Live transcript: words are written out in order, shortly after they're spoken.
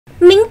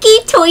Minky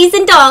Toys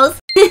and Dolls.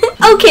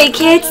 Okay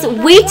kids,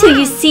 wait till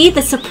you see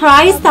the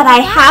surprise that I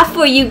have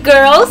for you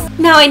girls.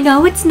 Now I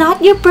know it's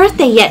not your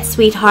birthday yet,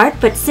 sweetheart,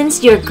 but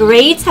since your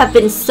grades have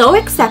been so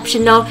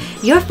exceptional,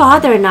 your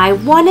father and I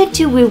wanted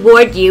to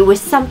reward you with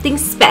something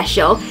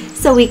special.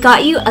 So we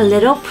got you a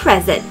little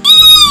present.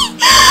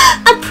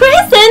 A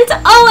present?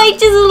 Oh, I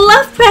just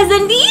love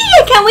presents.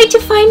 I can't wait to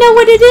find out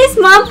what it is,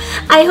 Mom.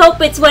 I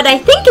hope it's what I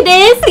think it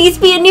is. Please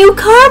be a new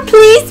car.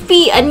 Please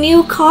be a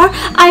new car.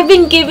 I've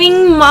been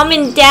giving Mom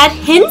and Dad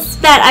hints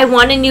that I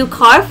want a new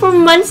car for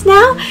months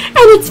now,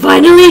 and it's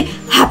finally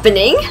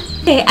happening.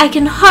 Okay, I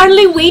can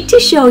hardly wait to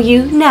show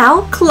you.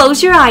 Now,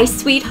 close your eyes,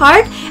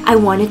 sweetheart. I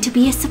want it to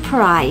be a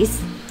surprise.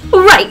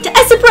 Right,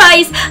 a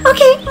surprise.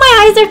 Okay,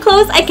 my eyes are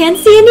closed. I can't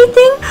see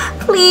anything.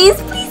 Please,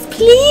 please,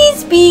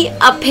 please be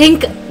a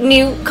pink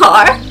new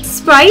car.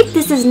 Sprite,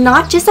 this is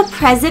not just a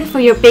present for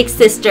your big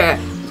sister.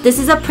 This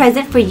is a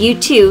present for you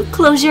too.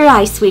 Close your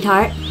eyes,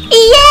 sweetheart.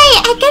 Yay!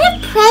 I got a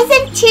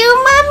present too,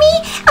 Mommy.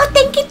 Oh,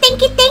 thank you,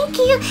 thank you, thank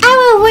you. I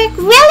will work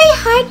really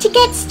hard to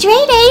get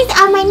straight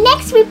A's on my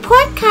next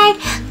report card.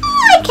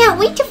 Oh, I can't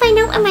wait to find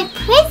out what my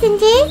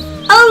present is.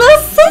 Oh,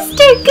 little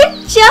sister,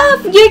 good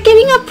job! You're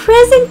getting a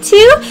present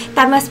too?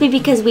 That must be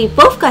because we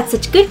both got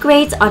such good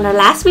grades on our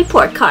last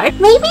report card.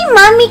 Maybe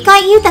Mommy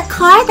got you the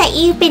car that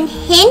you've been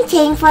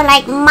hinting for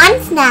like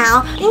months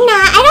now.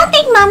 Nah, I don't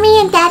think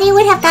Mommy and Daddy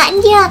would have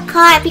gotten you a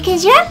car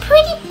because you're a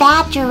pretty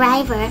bad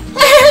driver.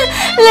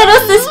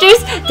 Little sisters,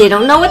 they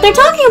don't know what they're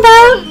talking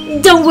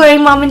about. Don't worry,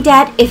 Mom and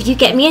Dad. If you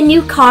get me a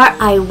new car,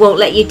 I won't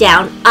let you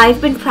down. I've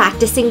been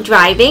practicing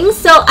driving,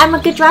 so I'm a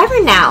good driver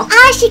now.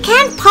 Ah, she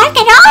can't park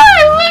at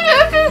all.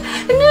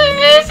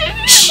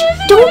 Shh,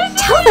 don't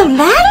tell them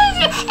that.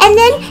 And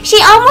then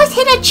she almost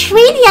hit a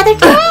tree the other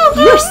time.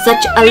 You're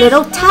such a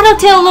little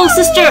tattletale, little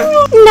sister.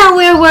 Now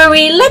where were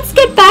we? Let's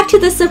get back to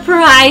the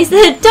surprise.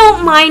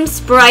 Don't mind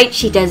Sprite.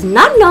 She does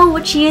not know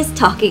what she is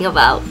talking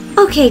about.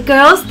 Okay,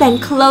 girls, then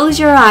close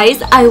your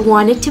eyes. I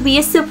want it to be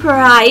a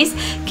surprise.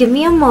 Give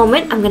me a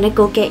moment. I'm gonna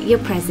go get your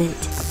present.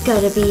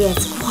 Gotta be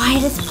as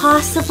quiet as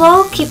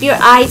possible. Keep your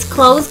eyes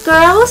closed,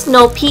 girls.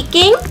 No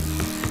peeking.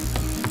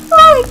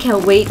 I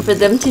can't wait for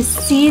them to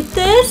see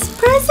this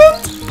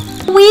present.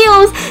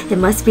 Wheels! It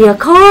must be a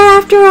car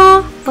after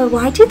all. But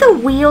why do the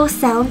wheels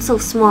sound so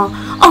small?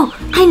 Oh,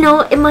 I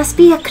know, it must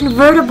be a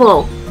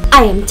convertible.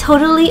 I am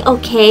totally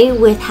okay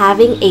with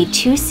having a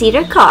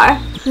two-seater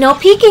car. No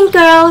peeking,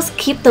 girls.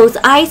 Keep those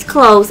eyes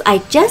closed. I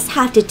just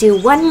have to do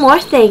one more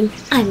thing.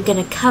 I'm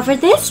gonna cover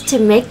this to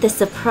make the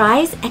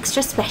surprise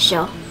extra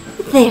special.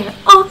 There,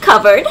 all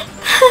covered.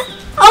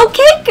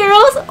 Okay,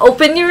 girls,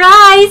 open your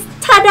eyes.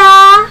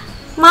 Ta-da!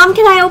 Mom,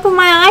 can I open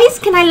my eyes?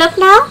 Can I look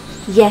now?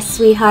 Yes,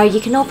 sweetheart, you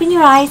can open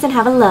your eyes and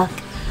have a look.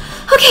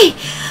 Okay.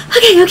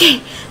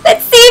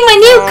 Let's see my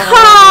new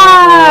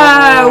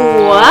car.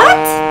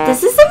 What?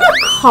 This isn't a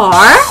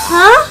car?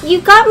 Huh? You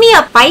got me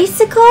a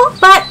bicycle?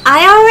 But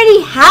I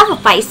already have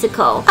a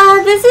bicycle.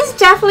 This is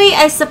definitely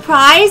a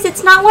surprise.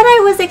 It's not what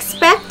I was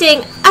expecting.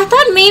 I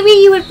thought maybe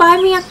you would buy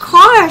me a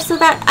car so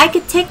that I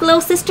could take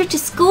little sister to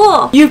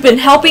school. You've been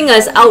helping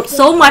us out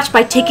so much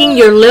by taking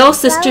your little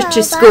sister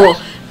to school.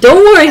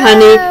 Don't worry,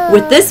 honey.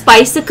 With this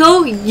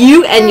bicycle,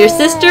 you and your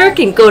sister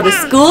can go to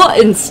school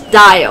in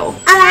style.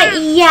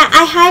 Yeah,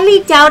 I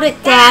highly doubt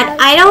it, Dad.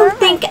 I don't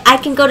think I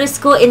can go to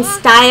school in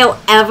style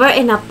ever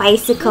in a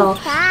bicycle.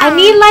 I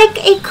need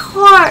like a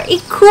car, a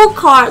cool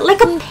car,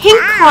 like a pink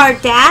car,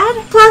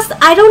 Dad. Plus,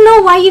 I don't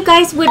know why you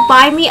guys would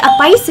buy me a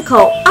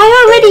bicycle. I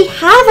already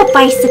have a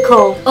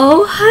bicycle.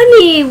 Oh,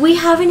 honey, we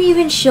haven't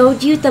even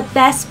showed you the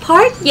best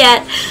part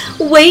yet.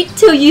 Wait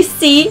till you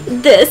see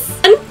this.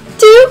 1,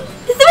 2,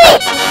 3!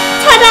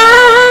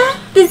 Ta-da!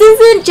 This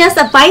isn't just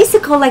a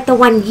bicycle like the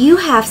one you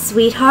have,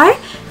 sweetheart.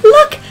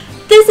 Look,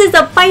 this is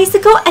a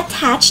bicycle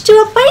attached to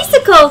a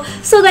bicycle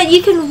so that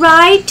you can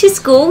ride to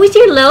school with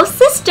your little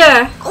sister.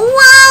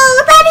 Wow,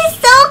 that is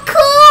so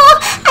cool!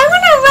 I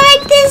want to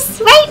ride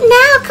this right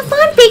now. Come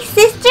on, big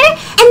sister.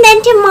 And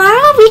then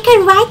tomorrow we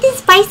can ride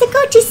this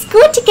bicycle to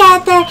school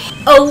together.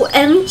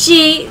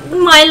 OMG,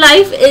 my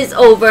life is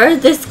over.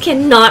 This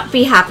cannot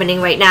be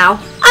happening right now.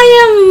 I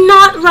am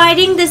not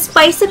riding this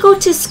bicycle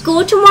to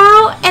school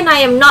tomorrow, and I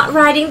am not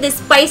riding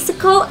this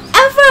bicycle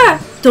ever.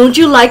 Don't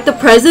you like the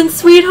present,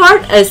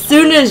 sweetheart? As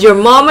soon as your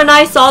mom and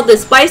I saw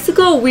this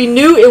bicycle, we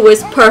knew it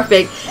was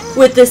perfect.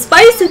 With this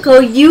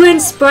bicycle, you and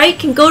Sprite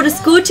can go to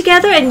school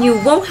together and you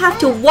won't have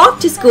to walk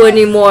to school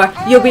anymore.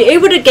 You'll be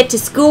able to get to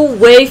school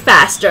way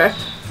faster.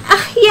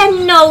 Yeah,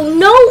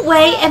 no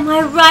way am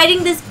I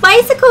riding this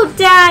bicycle,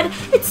 Dad.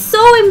 It's so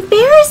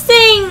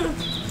embarrassing.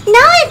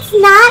 No, it's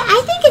not.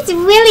 I think it's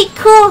really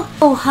cool.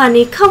 Oh,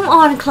 honey, come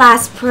on,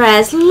 Class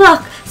Prez.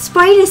 Look,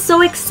 Sprite is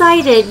so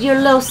excited. Your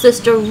little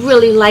sister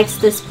really likes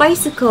this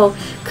bicycle.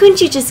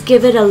 Couldn't you just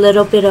give it a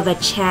little bit of a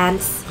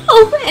chance?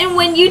 Oh, and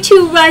when you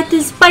two ride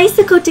this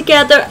bicycle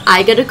together,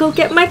 I gotta go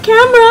get my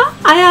camera.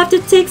 I have to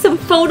take some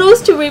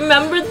photos to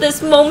remember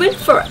this moment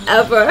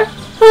forever.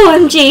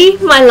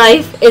 OMG, my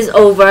life is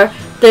over.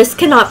 This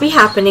cannot be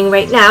happening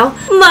right now.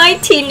 My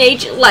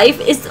teenage life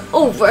is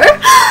over.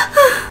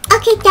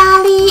 Okay,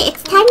 Dolly,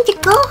 it's time to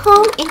go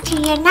home into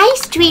your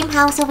nice dream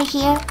house over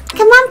here.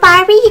 Come on,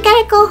 Barbie, you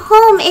gotta go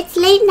home. It's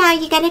late now.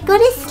 You gotta go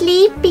to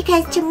sleep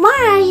because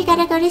tomorrow you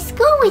gotta go to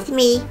school with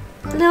me.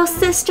 Little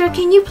sister,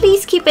 can you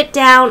please keep it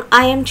down?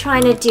 I am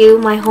trying to do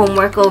my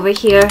homework over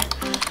here.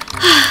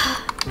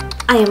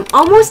 I am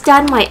almost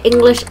done my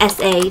English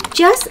essay.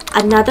 Just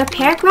another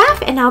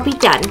paragraph and I'll be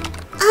done.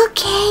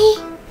 Okay.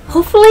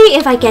 Hopefully,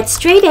 if I get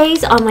straight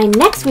A's on my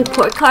next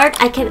report card,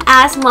 I can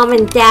ask Mom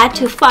and Dad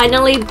to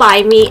finally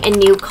buy me a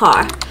new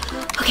car.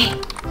 Okay,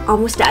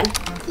 almost done.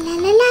 La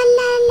la la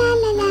la la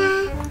la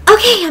la.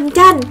 Okay, I'm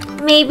done.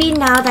 Maybe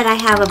now that I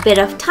have a bit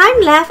of time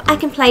left, I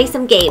can play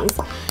some games.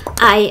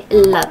 I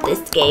love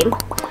this game.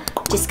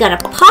 Just gotta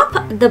pop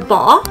the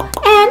ball,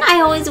 and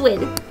I always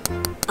win.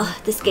 Oh,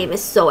 this game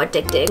is so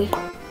addicting.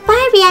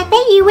 Barbie, I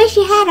bet you wish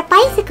you had a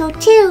bicycle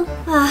too.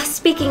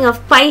 Speaking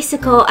of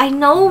bicycle, I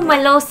know my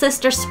little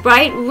sister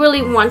Sprite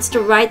really wants to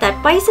ride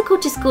that bicycle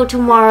to school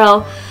tomorrow.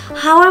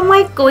 How am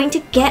I going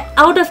to get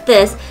out of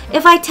this?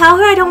 If I tell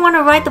her I don't want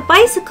to ride the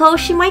bicycle,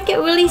 she might get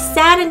really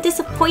sad and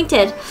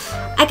disappointed.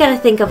 I gotta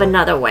think of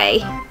another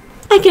way.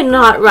 I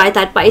cannot ride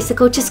that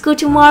bicycle to school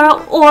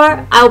tomorrow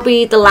or I'll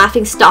be the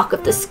laughing stock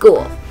of the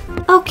school.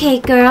 Okay,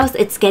 girls,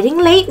 it's getting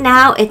late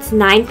now. It's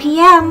 9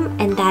 p.m.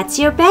 and that's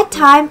your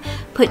bedtime.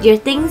 Put your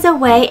things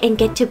away and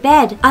get to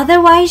bed.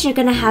 Otherwise, you're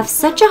gonna have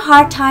such a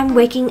hard time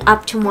waking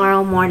up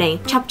tomorrow morning.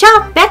 Chop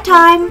chop,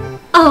 bedtime!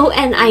 Oh,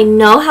 and I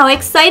know how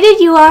excited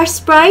you are,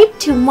 Sprite.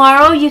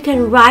 Tomorrow you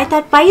can ride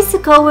that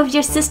bicycle with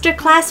your sister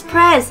Class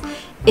Prez.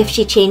 If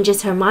she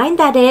changes her mind,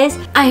 that is.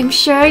 I'm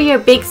sure your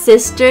big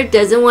sister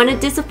doesn't want to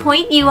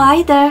disappoint you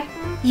either.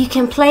 You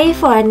can play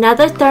for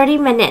another 30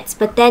 minutes,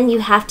 but then you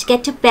have to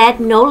get to bed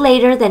no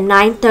later than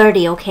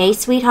 9:30, okay,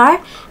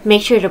 sweetheart?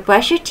 Make sure to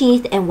brush your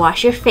teeth and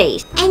wash your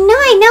face. I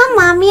know,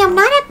 Mommy. I'm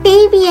not a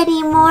baby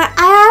anymore.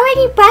 I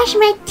already brushed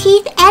my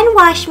teeth and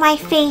washed my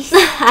face.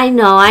 I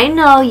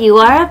know. You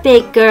are a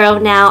big girl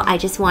now. I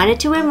just wanted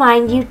to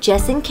remind you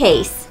just in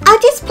case. I'll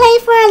just play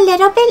for a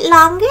little bit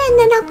longer and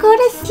then I'll go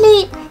to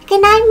sleep.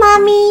 Good night,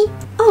 Mommy.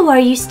 Oh, are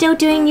you still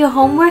doing your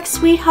homework,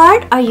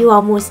 sweetheart? Are you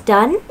almost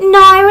done? No,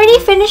 I already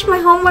finished my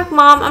homework,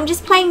 Mom. I'm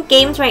just playing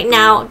games right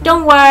now.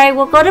 Don't worry,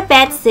 we'll go to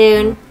bed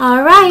soon.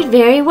 Alright,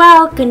 very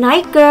well. Good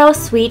night, girls.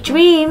 Sweet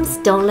dreams.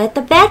 Don't let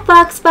the bed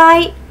bugs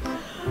bite.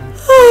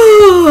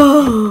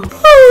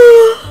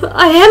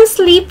 I am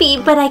sleepy,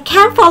 but I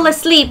can't fall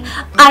asleep.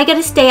 I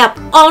gotta stay up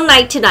all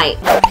night tonight.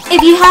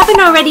 If you haven't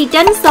already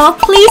done so,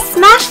 please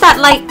smash that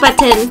like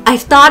button.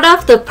 I've thought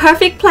of the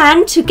perfect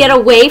plan to get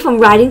away from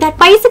riding that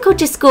bicycle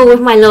to school with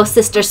my little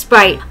sister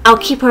Sprite. I'll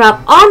keep her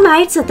up all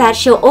night so that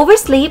she'll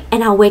oversleep,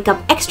 and I'll wake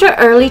up extra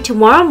early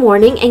tomorrow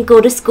morning and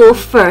go to school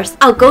first.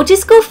 I'll go to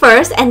school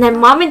first, and then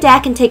Mom and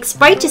Dad can take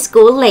Sprite to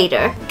school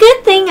later.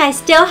 Good thing I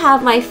still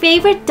have my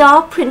favorite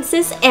doll,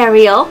 Princess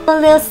Ariel. Well,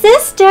 little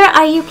sister,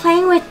 are you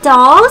playing with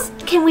dolls?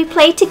 Can we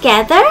play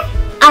together?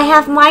 I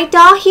have my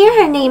doll here.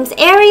 Her name's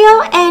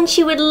Ariel, and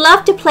she would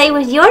love to play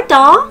with your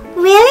doll.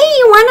 Really?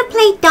 You want to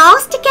play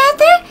dolls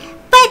together?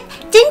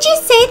 But didn't you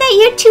say that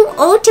you're too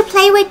old to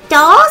play with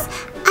dolls?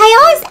 I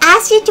always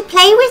ask you to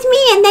play with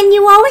me, and then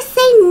you always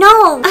say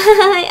no.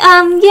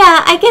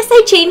 Yeah, I guess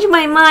I changed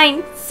my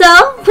mind. So,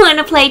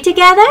 wanna play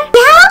together?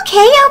 Yeah,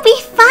 okay, it'll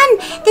be fun.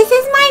 This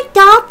is my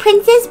doll,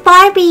 Princess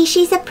Barbie.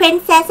 She's a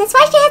princess. That's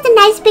why she has a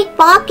nice big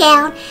ball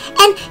gown.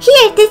 And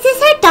here, this is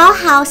her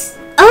dollhouse.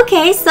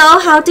 Okay, so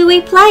how do we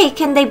play?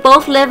 Can they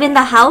both live in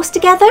the house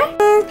together?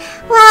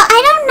 Well, I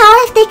don't know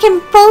if they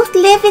can both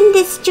live in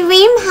this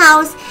dream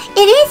house.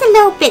 It is a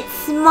little bit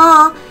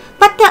small,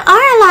 but there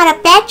are a lot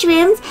of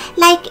bedrooms.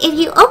 Like, if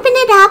you open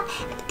it up,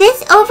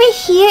 this over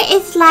here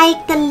is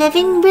like the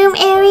living room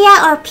area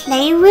or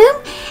playroom.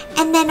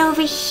 And then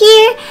over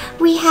here,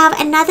 we have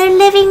another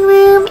living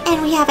room,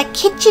 and we have a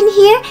kitchen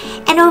here.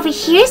 And over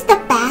here's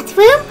the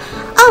bathroom.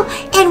 Oh,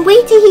 and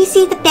wait till you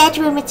see the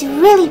bedroom. It's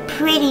really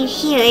pretty.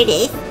 Here it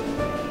is.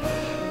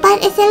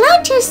 But it's a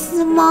little too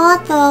small,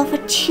 though, for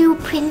two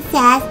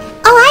princesses.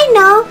 Oh, I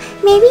know.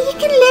 Maybe you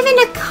can live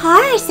in a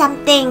car or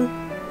something.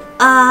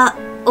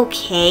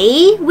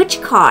 Okay.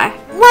 Which car?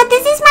 Well,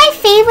 this is my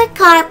favorite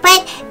car,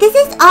 but this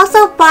is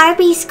also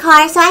Barbie's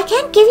car, so I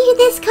can't give you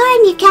this car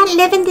and you can't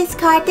live in this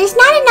car. There's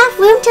not enough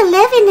room to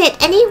live in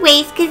it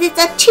anyways, because it's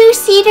a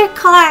two-seater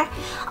car.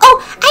 Oh,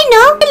 I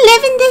know! You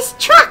live in this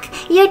truck.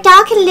 Your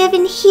doll can live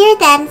in here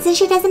then, since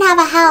she doesn't have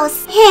a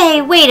house.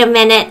 Hey, wait a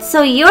minute.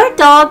 So your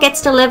doll gets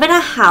to live in a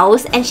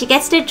house and she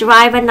gets to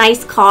drive a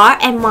nice car,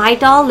 and my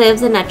doll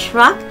lives in a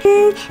truck?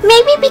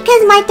 Maybe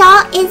because my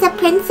doll is a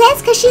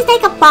princess, because she's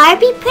like a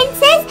Barbie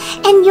princess,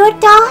 and your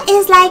doll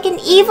is like an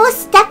evil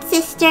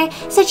stepsister,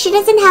 so she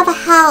doesn't have a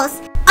house.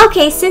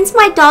 Okay, since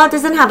my doll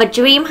doesn't have a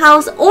dream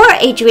house or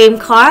a dream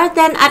car,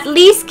 then at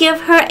least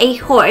give her a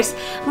horse.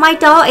 My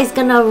doll is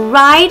gonna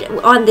ride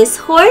on this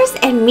horse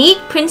and meet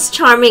Prince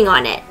Charming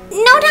on it.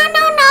 No,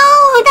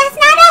 that's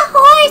not a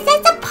horse,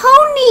 that's a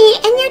pony,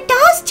 and your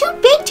doll Uno's too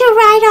big to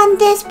ride on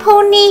this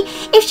pony.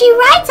 If she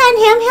rides on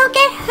him, he'll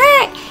get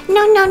hurt.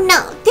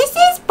 No. This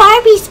is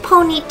Barbie's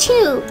pony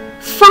too.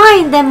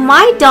 Fine, then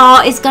my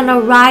doll is gonna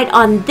ride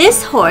on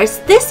this horse.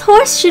 This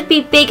horse should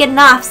be big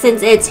enough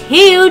since it's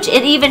huge.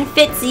 It even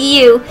fits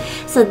you.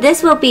 So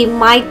this will be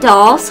my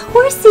doll's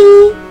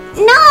horsey.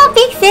 No,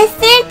 big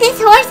sister,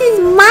 this horse is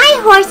my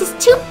horse. It's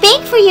too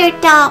big for your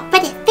doll,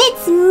 but it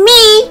fits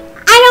me.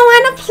 I don't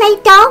want to play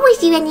doll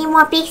with you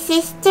anymore, big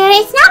sister.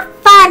 It's not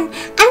fun.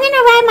 I'm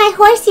gonna ride my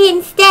horsey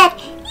instead.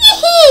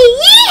 Yee-hee!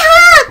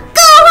 Yee-haw!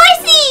 Go,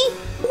 horsey!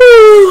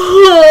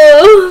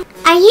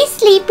 Are you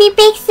sleepy,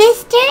 big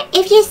sister?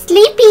 If you're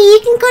sleepy, you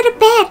can go to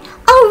bed.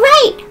 Oh,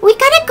 right. We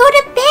gotta go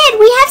to bed.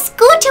 We have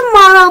school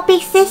tomorrow,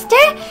 big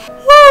sister.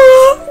 No,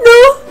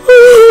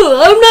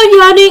 I'm not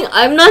yawning.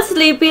 I'm not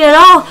sleepy at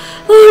all.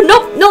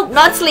 Nope,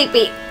 not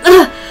sleepy.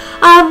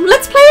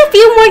 Let's play a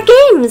few more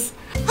games.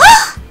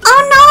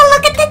 Oh no,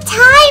 look at the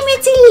time.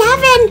 It's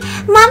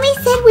 11. Mommy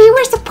said we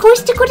were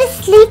supposed to go to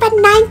sleep at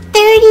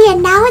 9:30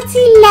 and now it's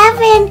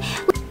 11.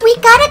 We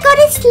gotta go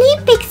to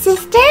sleep, big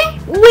sister.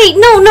 Wait,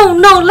 no.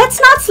 Let's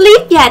not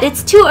sleep yet.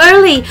 It's too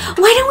early.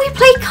 Why don't we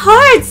play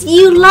cards?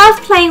 You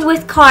love playing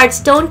with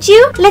cards, don't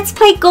you? Let's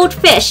play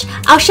Goldfish.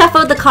 I'll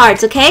shuffle the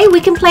cards, okay? We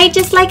can play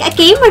just like a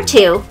game or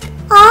two.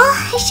 Oh,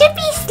 I should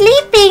be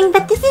sleeping,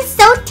 but this is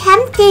so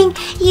tempting.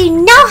 You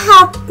know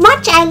how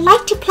much I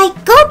like to play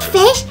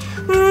Goldfish.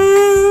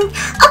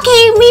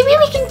 Okay, maybe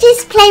we can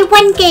just play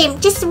one game.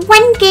 Just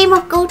one game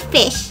of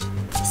Goldfish.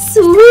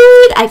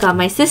 Sweet! I got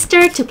my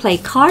sister to play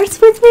cards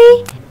with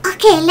me.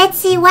 Okay, let's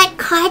see what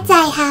cards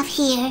I have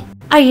here.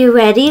 Are you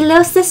ready,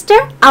 little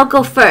sister? I'll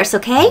go first,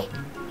 okay?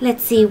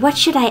 Let's see, what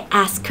should I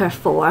ask her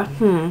for?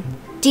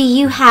 Do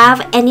you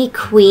have any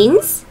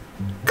queens?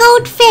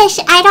 Goldfish,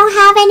 I don't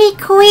have any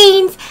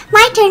queens.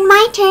 My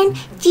turn.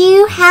 Do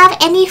you have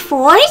any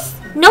fours?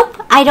 Nope,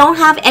 I don't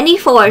have any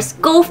fours.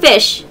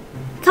 Goldfish.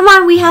 Come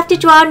on, we have to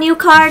draw a new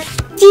card.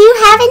 Do you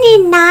have any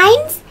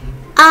nines?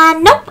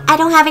 Nope, I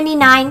don't have any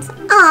nines.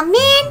 Aw,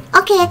 man.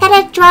 Okay, I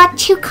gotta draw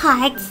 2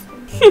 cards.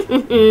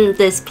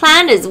 This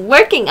plan is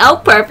working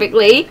out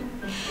perfectly.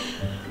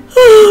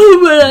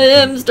 But I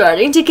am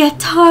starting to get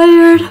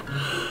tired.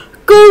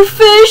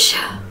 Goldfish.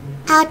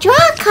 I'll draw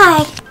a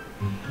card.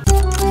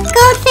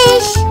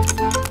 Goldfish.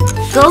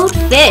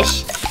 Goldfish.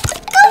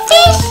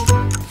 Goldfish.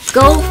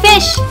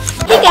 Goldfish.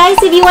 Hey guys,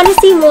 if you want to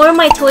see more of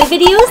my toy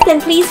videos,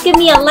 then please give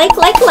me a like.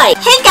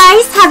 Hey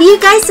guys, have you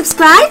guys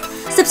subscribed?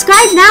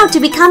 Subscribe now to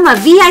become a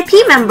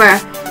VIP member.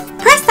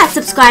 Press that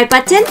subscribe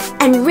button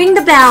and ring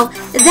the bell.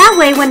 That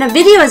way when a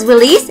video is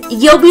released,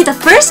 you'll be the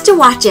first to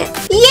watch it.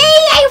 Yay,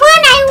 I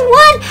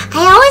won!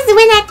 I always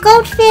win at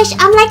Goldfish.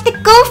 I'm like the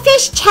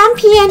Goldfish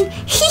champion.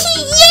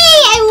 Yay,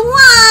 I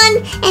won!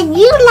 And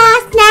you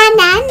lost. Nah.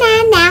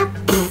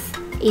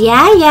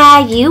 Yeah,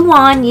 you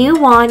won.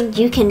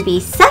 You can be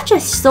such a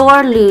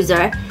sore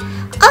loser.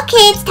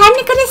 Okay, it's time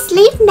to go to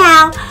sleep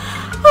now.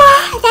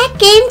 That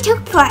game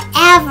took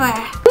forever.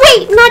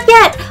 Wait, not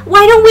yet.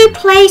 Why don't we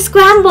play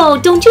Scramble?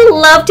 Don't you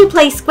love to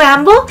play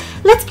Scramble?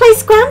 Let's play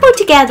Scramble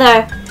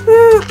together.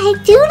 I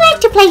do like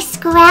to play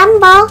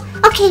Scramble.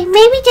 Okay,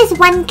 maybe just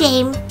one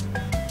game.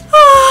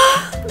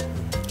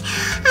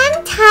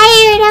 I'm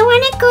tired. I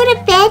want to go to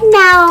bed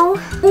now.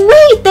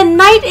 Wait, the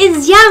night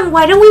is young.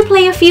 Why don't we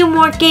play a few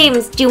more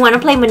games? Do you want to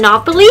play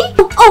Monopoly?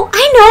 Oh,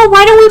 I know.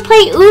 Why don't we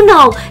play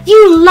Uno?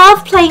 You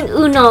love playing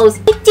Unos.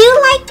 I do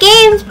like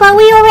games, but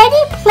we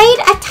already played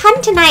a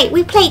ton tonight.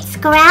 We played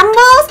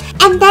Scrambles,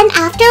 and then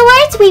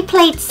afterwards we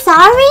played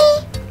Sorry,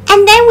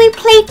 and then we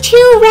played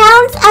 2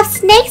 rounds of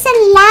Snakes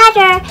and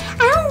Ladder.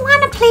 I don't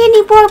want to play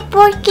any more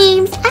board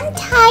games. I'm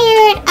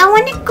tired. I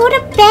want to go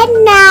to bed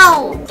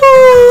now.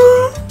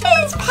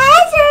 It's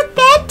past our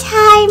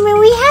bedtime and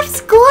we have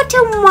school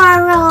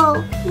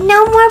tomorrow.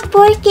 No more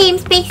board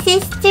games, big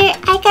sister.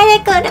 I gotta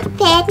go to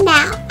bed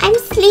now. I'm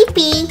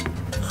sleepy.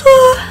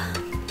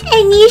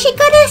 And you should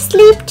go to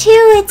sleep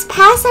too. It's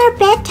past our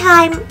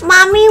bedtime.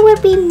 Mommy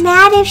would be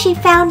mad if she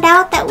found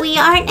out that we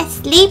aren't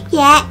asleep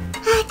yet.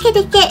 I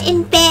gotta get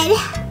in bed.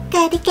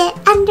 Gotta get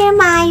under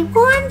my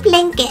warm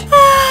blanket.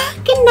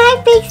 Good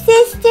night, big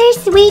sister.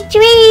 Sweet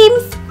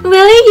dreams.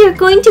 Really? You're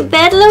going to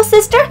bed, little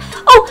sister?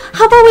 Oh,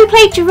 how about we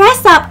play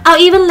dress up? I'll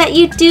even let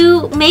you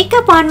do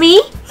makeup on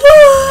me.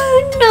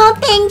 No,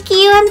 thank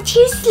you. I'm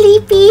too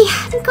sleepy.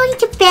 I'm going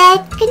to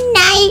bed. Good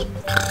night.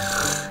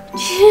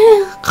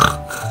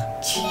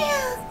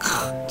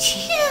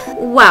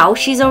 Wow,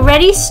 she's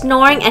already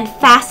snoring and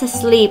fast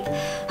asleep.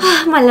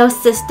 My little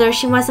sister,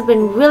 she must have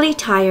been really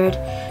tired.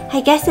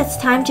 I guess it's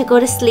time to go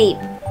to sleep.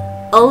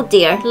 Oh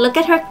dear, look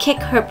at her kick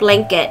her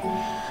blanket.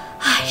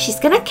 She's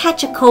gonna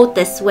catch a cold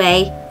this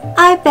way.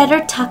 I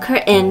better tuck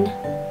her in.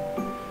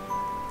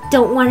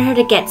 Don't want her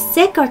to get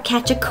sick or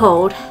catch a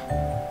cold.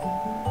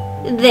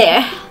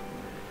 There.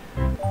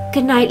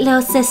 Good night,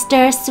 little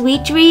sister.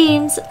 Sweet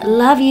dreams.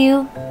 Love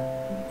you.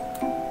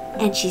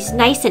 And she's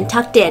nice and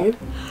tucked in.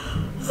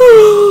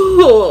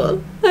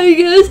 I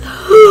guess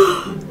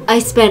I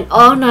spent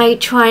all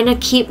night trying to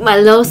keep my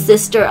little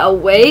sister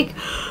awake.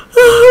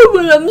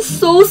 But I'm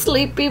so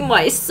sleepy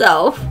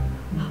myself.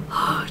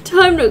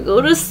 Time to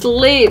go to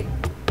sleep.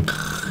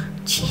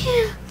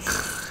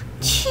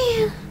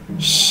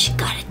 Shh,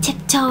 gotta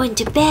tiptoe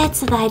into bed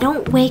so that I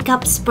don't wake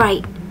up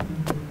Sprite.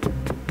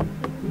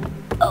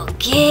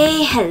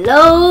 Okay,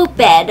 hello,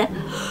 bed.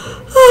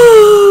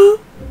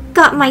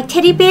 Got my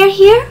teddy bear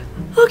here?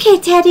 Okay,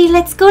 Teddy,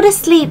 let's go to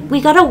sleep.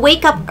 We gotta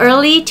wake up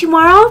early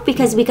tomorrow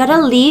because we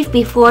gotta leave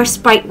before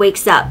Sprite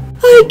wakes up.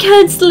 I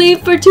can't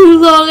sleep for too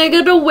long. I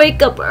gotta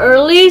wake up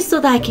early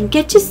so that I can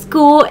get to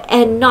school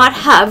and not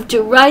have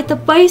to ride the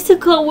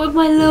bicycle with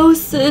my little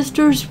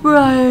sister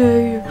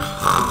Sprite.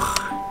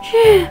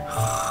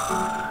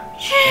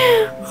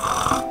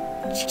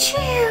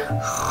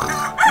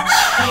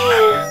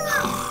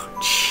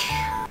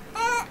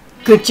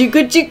 Goochie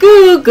goochie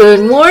goo.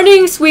 Good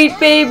morning, sweet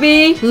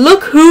baby.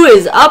 Look who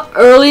is up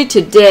early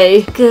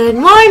today. Good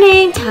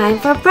morning. Time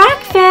for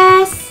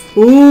breakfast.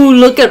 Ooh,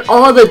 look at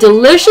all the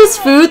delicious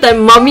food that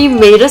Mommy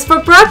made us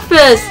for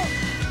breakfast.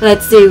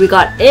 Let's see, we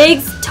got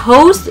eggs,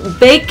 toast,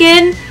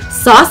 bacon,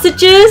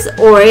 sausages,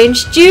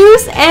 orange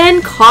juice,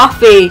 and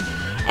coffee.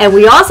 And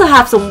we also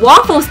have some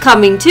waffles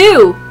coming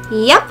too.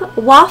 Yep,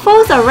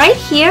 waffles are right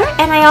here,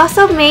 and I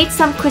also made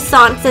some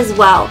croissants as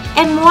well.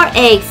 And more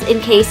eggs in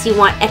case you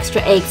want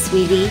extra eggs,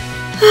 sweetie.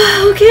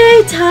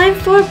 Okay, time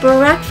for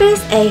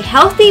breakfast. A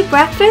healthy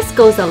breakfast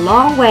goes a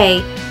long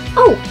way.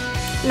 Oh,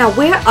 now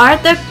where are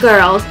the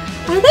girls?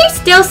 Are they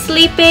still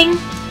sleeping?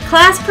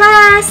 Class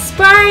Prez,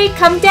 Sprite,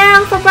 come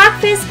down for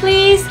breakfast,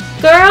 please.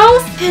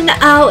 Girls, and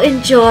I'll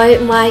enjoy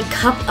my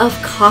cup of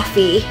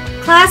coffee.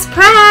 Class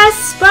Prez,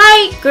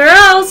 Sprite,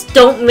 girls,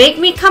 don't make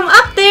me come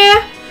up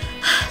there.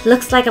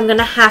 Looks like I'm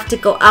gonna have to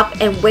go up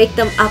and wake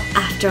them up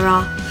after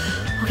all.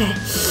 Okay.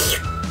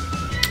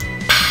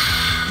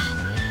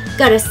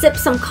 Gotta sip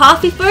some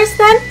coffee first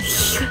then.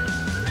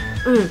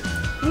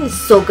 This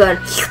is so good.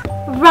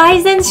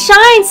 Rise and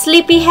shine,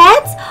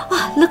 sleepyheads.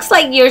 Oh, looks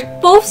like you're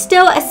both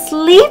still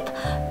asleep.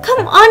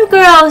 Come on,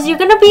 girls. You're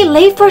gonna be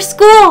late for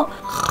school.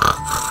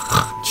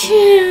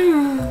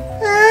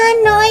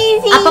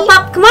 Noisy.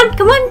 Up.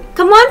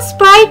 Come on,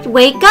 Sprite.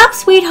 Wake up,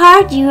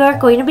 sweetheart. You are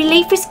going to be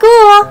late for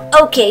school.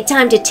 Okay,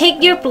 time to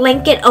take your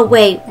blanket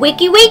away.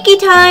 Wakey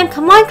time.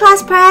 Come on,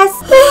 Class Prez.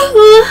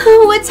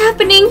 What's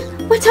happening?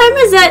 What time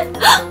is it?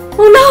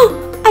 Oh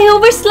no, I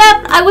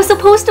overslept. I was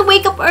supposed to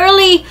wake up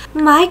early.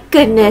 My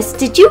goodness,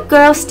 did you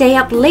girls stay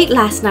up late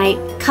last night?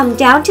 Come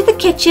down to the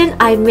kitchen.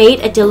 I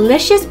made a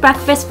delicious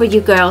breakfast for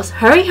you girls.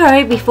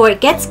 Hurry before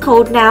it gets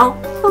cold now.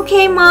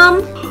 Okay,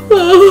 Mom.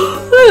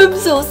 I'm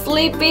so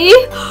sleepy.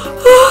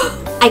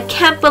 I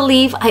can't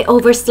believe I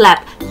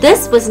overslept.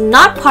 This was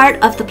not part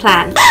of the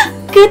plan.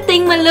 Good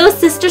thing my little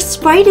sister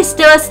Sprite is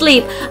still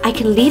asleep. I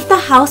can leave the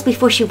house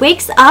before she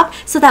wakes up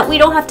so that we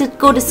don't have to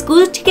go to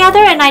school together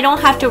and I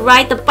don't have to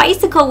ride the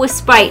bicycle with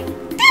Sprite.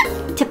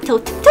 Tiptoe.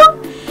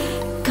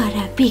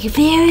 Gotta be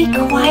very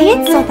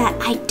quiet so that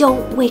I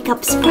don't wake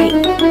up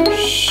Sprite.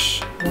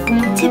 Shh.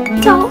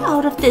 Tiptoe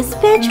out of this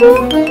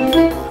bedroom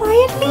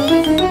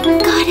quietly.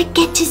 Gotta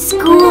get to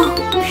school.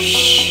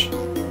 Shh.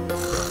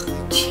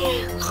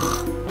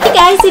 Hey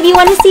guys, if you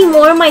want to see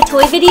more of my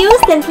toy videos,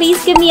 then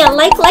please give me a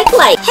like.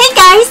 Hey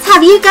guys,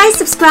 have you guys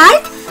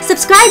subscribed?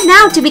 Subscribe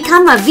now to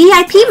become a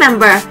VIP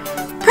member.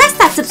 Press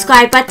that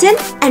subscribe button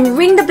and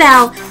ring the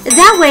bell.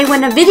 That way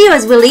when a video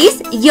is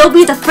released, you'll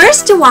be the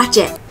first to watch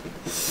it.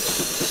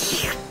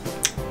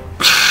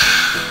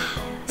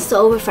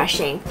 So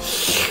refreshing.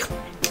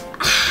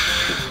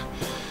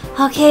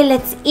 Okay,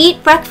 let's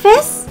eat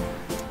breakfast.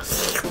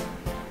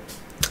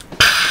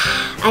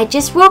 I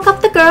just woke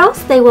up the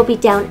girls. They will be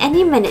down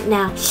any minute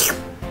now.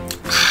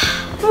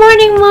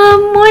 Morning,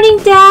 Mom. Morning,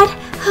 Dad.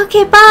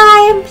 Okay,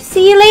 bye.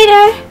 See you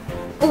later.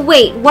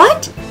 Wait,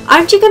 what?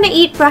 Aren't you gonna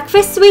eat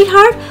breakfast,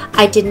 sweetheart?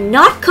 I did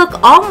not cook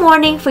all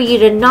morning for you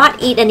to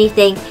not eat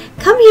anything.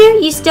 Come here,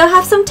 you still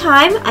have some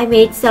time. I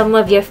made some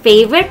of your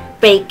favorite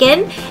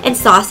bacon and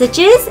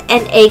sausages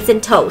and eggs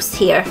and toast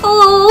here.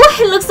 Oh,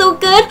 it looks so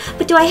good,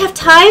 but do I have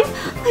time?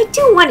 I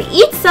do want to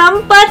eat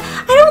some, but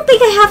I don't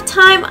think I have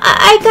time.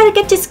 I gotta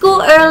get to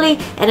school early,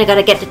 and I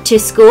gotta get to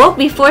school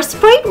before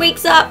Sprite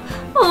wakes up.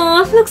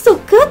 Oh, it looks so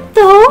good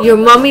though. Your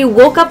mommy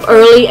woke up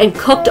early and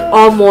cooked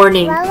all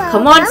morning.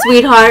 Come on,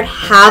 sweetheart,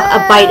 have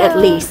a bite at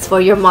least for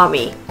your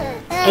mommy.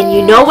 And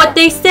you know what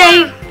they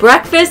say,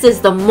 breakfast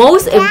is the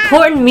most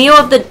important meal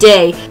of the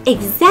day.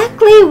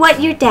 Exactly what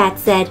your dad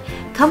said.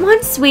 Come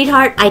on,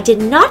 sweetheart, I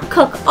did not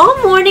cook all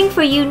morning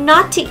for you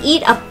not to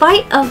eat a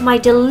bite of my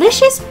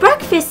delicious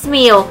breakfast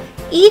meal.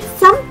 Eat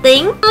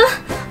something.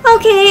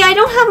 Okay, I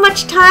don't have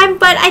much time,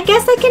 but I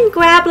guess I can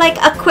grab like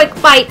a quick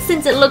bite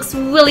since it looks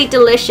really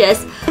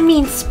delicious. I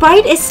mean,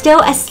 Sprite is still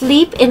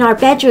asleep in our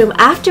bedroom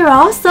after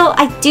all, so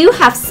I do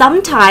have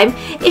some time.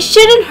 It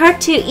shouldn't hurt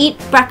to eat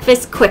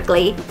breakfast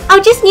quickly.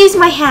 I'll just use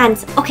my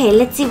hands. Okay,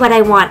 let's see what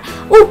I want.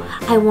 Oh,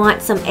 I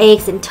want some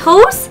eggs and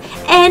toast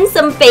and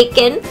some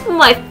bacon.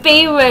 My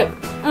favorite.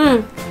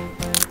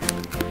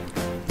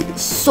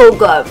 So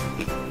good.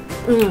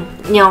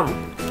 Yum.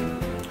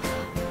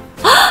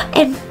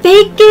 And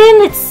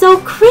bacon, it's so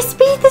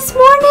crispy this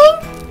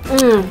morning.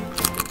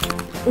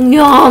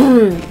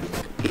 Yum!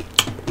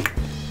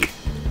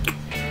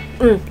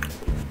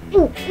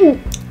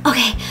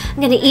 Okay, I'm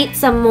gonna eat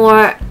some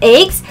more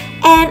eggs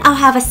and I'll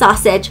have a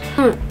sausage.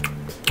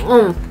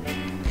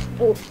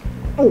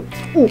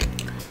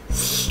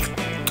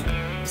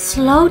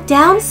 Slow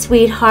down,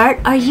 sweetheart.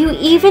 Are you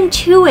even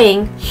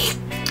chewing?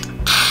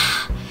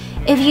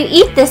 If you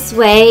eat this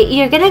way,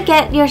 you're gonna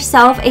get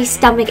yourself a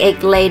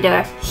stomachache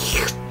later.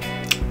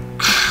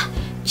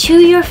 Chew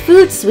your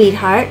food,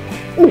 sweetheart.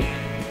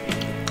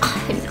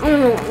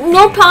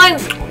 No time.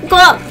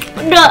 Go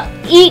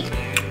eat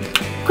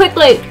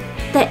quickly.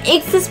 The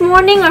eggs this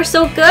morning are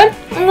so good.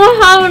 I'm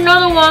gonna have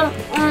another one.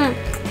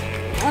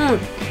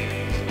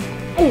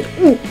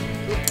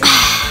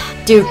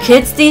 Do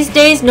kids these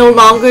days no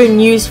longer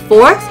use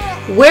forks?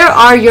 Where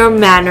are your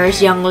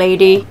manners, young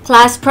lady?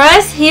 Class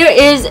Prez, here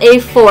is a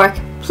fork.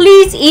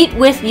 Please eat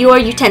with your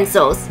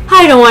utensils.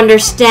 I don't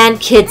understand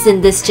kids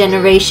in this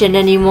generation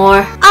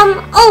anymore.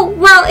 Oh,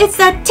 well, it's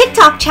a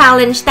TikTok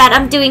challenge that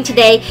I'm doing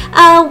today,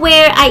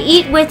 where I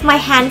eat with my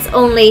hands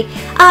only.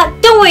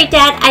 Don't worry,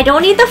 Dad, I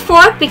don't need the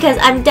fork because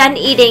I'm done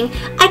eating.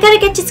 I gotta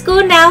get to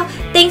school now.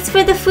 Thanks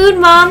for the food,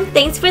 Mom.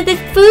 Thanks for the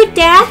food,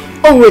 Dad.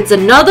 Oh, it's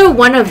another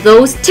one of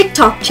those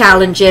TikTok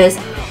challenges.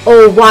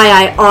 Oh, why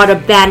I ought to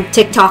ban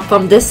TikTok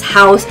from this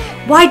house.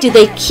 Why do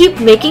they keep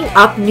making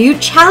up new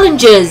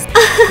challenges?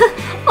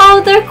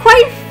 Oh, they're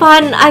quite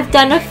fun. I've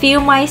done a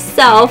few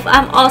myself.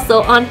 I'm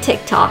also on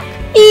TikTok.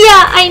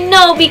 Yeah, I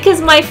know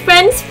because my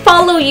friends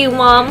follow you,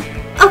 Mom.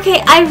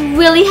 Okay, I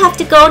really have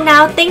to go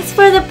now. Thanks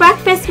for the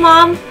breakfast,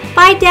 Mom.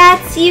 Bye,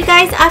 Dad. See you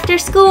guys after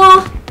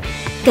school.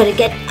 Gotta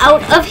get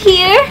out of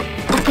here.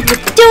 Open the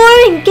door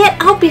and get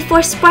out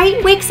before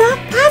Sprite wakes up.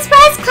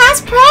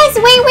 Class Prez,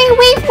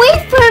 wait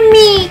for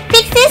me.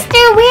 Big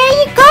sister, where are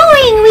you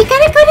going? We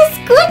gotta go to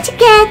school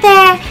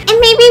together. And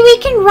maybe we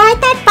can ride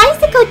that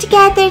bicycle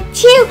together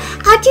too.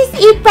 I'll just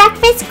eat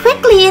breakfast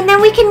quickly and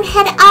then we can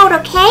head out,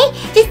 okay?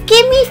 Just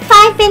give me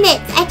 5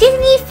 minutes. I just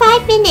need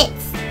 5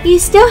 minutes. You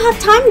still have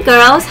time,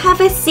 girls.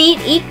 Have a seat,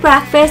 eat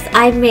breakfast.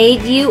 I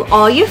made you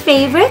all your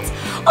favorites.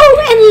 Oh,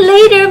 and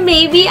later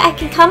maybe I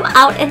can come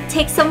out and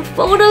take some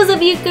photos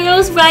of you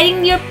girls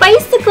riding your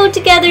bicycle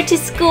together to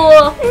school.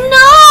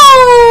 No!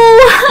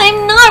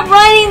 I'm not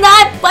riding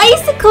that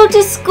bicycle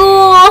to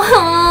school.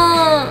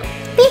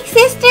 Big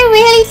sister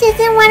really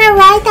doesn't want to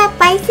ride that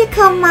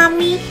bicycle,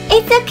 Mommy.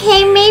 It's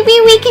okay, maybe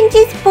we can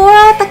just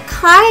borrow the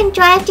car and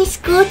drive to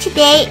school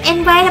today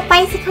and ride a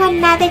bicycle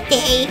another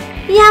day.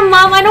 Yeah,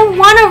 Mom, I don't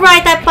want to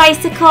ride that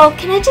bicycle.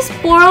 Can I just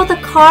borrow the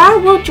car?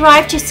 We'll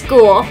drive to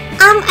school.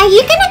 Are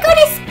you gonna go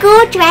to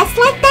school dressed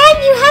like that?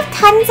 You have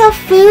tons of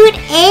food,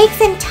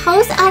 eggs, and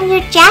toast on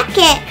your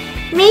jacket.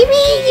 Maybe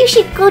you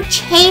should go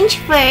change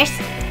first.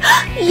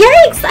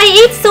 Yikes! I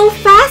ate so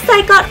fast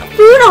I got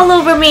food all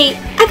over me.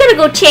 I gotta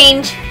go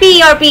change.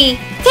 BRB.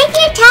 Take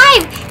your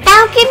time.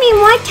 That'll give me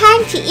more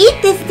time to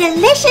eat this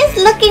delicious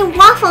looking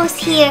waffles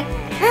here.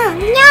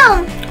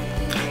 Yum!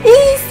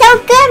 This is so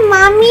good,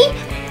 Mommy.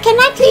 Can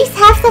I please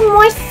have some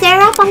more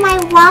syrup on my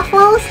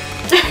waffles?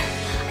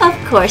 Of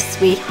course,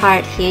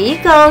 sweetheart. Here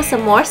you go.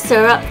 Some more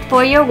syrup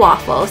for your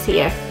waffles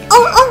here.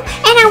 Oh,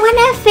 and I want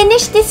to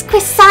finish this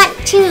croissant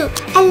too.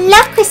 I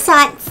love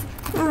croissants.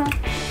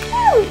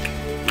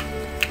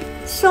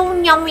 So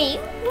yummy.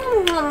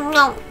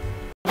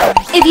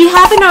 If you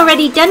haven't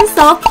already done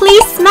so,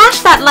 please smash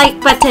that like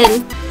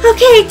button.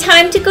 Okay,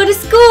 time to go to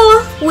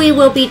school. We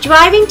will be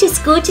driving to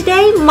school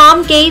today.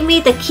 Mom gave me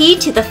the key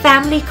to the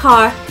family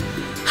car.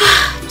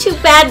 Too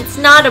bad it's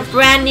not a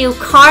brand new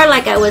car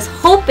like I was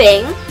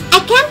hoping. I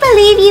can't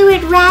believe you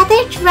would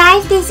rather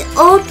drive this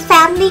old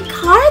family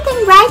car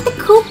than ride the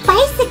cool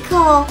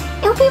bicycle.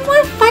 It'll be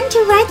more fun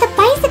to ride the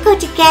bicycle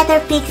together,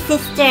 big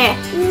sister.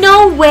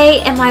 No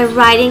way am I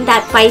riding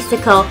that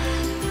bicycle.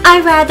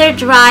 I'd rather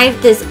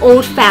drive this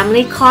old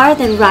family car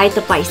than ride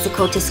the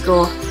bicycle to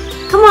school.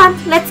 Come on,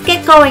 let's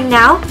get going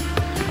now.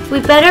 We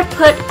better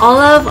put all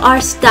of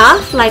our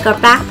stuff, like our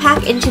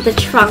backpack, into the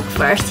trunk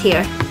first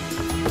here.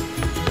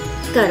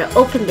 Gotta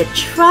open the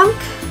trunk.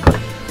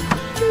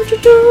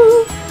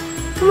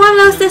 Come on,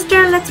 little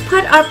sister, let's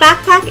put our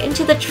backpack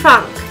into the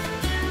trunk.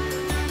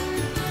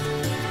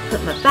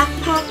 Put my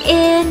backpack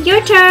in.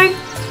 Your turn.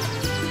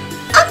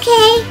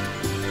 Okay.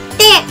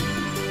 There.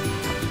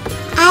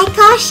 I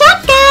call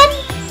shotgun.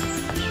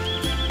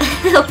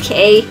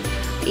 Okay.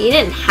 You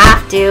didn't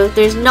have to.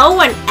 There's no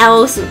one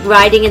else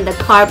riding in the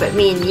car but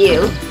me and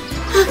you.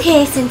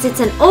 Okay, since it's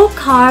an old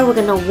car, we're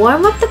gonna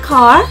warm up the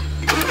car.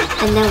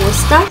 And then we'll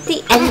start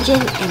the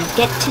engine and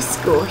get to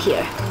school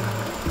here.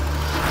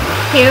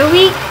 Here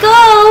we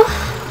go!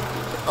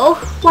 Oh,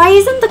 why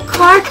isn't the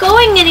car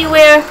going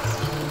anywhere?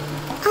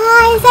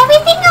 Is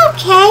everything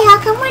okay? How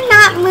come we're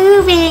not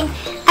moving?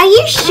 Are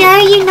you sure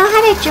you know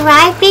how to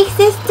drive, big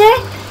sister?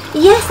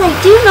 Yes, I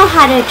do know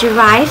how to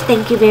drive,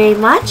 thank you very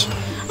much.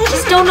 I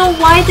just don't know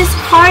why this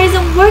car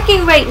isn't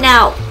working right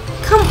now.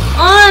 Come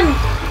on!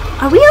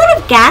 Are we out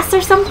of gas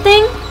or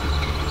something?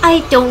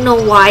 I don't know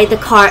why the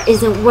car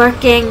isn't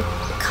working.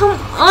 Come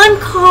on,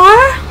 car!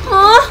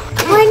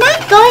 We're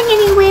not going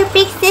anywhere,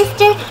 big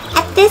sister.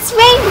 At this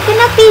rate, we're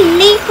be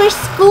late for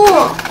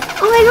school.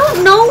 Oh, I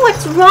don't know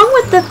what's wrong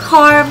with the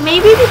car.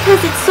 Maybe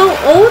because it's so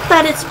old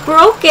that it's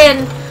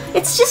broken.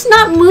 It's just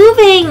not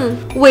moving.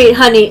 Wait,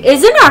 honey,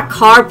 isn't our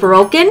car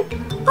broken?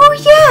 Oh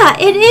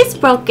yeah, it is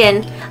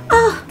broken.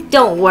 Oh,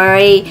 don't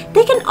worry.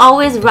 They can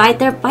always ride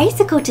their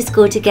bicycle to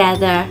school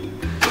together.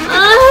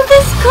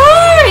 This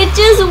car, it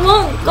just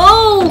won't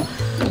go.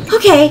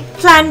 Okay,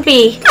 plan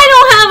B. I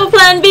don't have a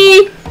plan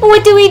B.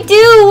 What do we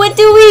do? What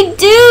do we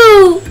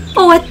do?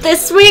 Oh, at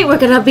this rate, we're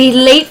gonna be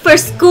late for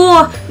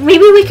school.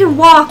 Maybe we can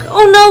walk.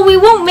 Oh no, we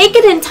won't make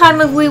it in time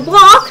if we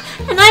walk.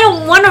 And I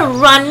don't want to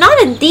run, not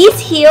in these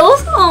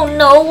heels. Oh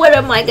no, what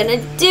am I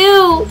gonna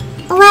do?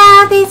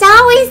 Well, there's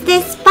always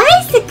this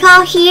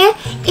bicycle here.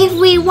 If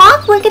we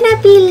walk, we're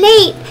gonna be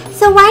late.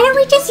 So why don't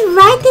we just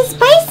ride this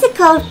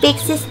bicycle, big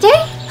sister?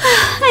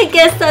 I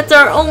guess that's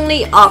our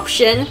only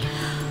option.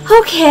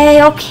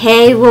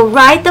 Okay, we'll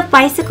ride the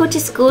bicycle to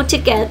school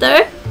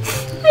together.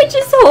 I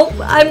just hope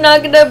I'm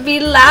not gonna be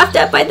laughed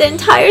at by the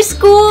entire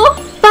school.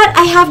 But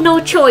I have no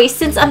choice.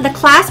 Since I'm the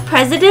class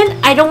president,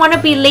 I don't want to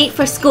be late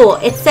for school.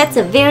 It sets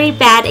a very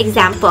bad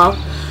example.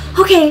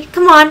 Okay,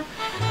 come on.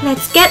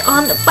 Let's get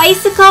on the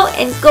bicycle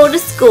and go to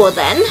school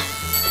then.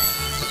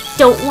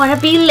 Don't want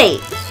to be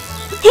late.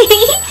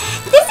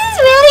 This is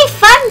really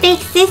fun, big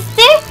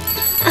sister.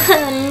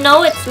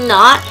 No, it's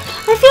not.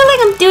 I feel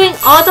like I'm doing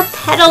all the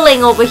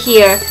pedaling over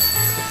here.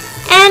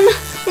 And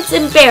it's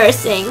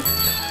embarrassing.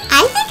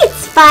 I think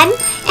it's fun.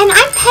 And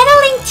I'm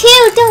pedaling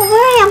too. Don't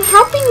worry, I'm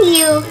helping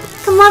you.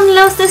 Come on,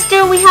 little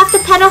sister. We have to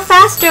pedal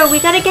faster. We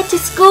gotta get to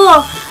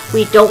school.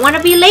 We don't want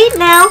to be late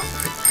now.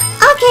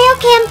 Okay,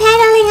 I'm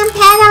pedaling.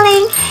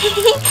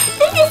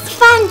 This is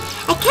fun.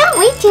 I can't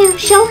wait to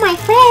show my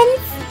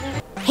friends.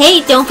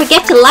 Hey, don't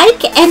forget to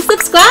like and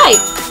subscribe.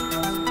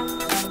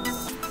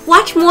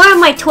 Watch more of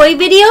my toy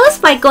videos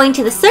by going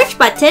to the search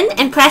button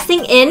and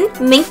pressing in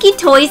Minky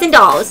Toys and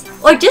Dolls,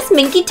 or just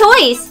Minky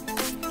Toys.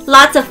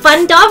 Lots of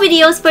fun doll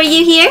videos for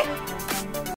you here.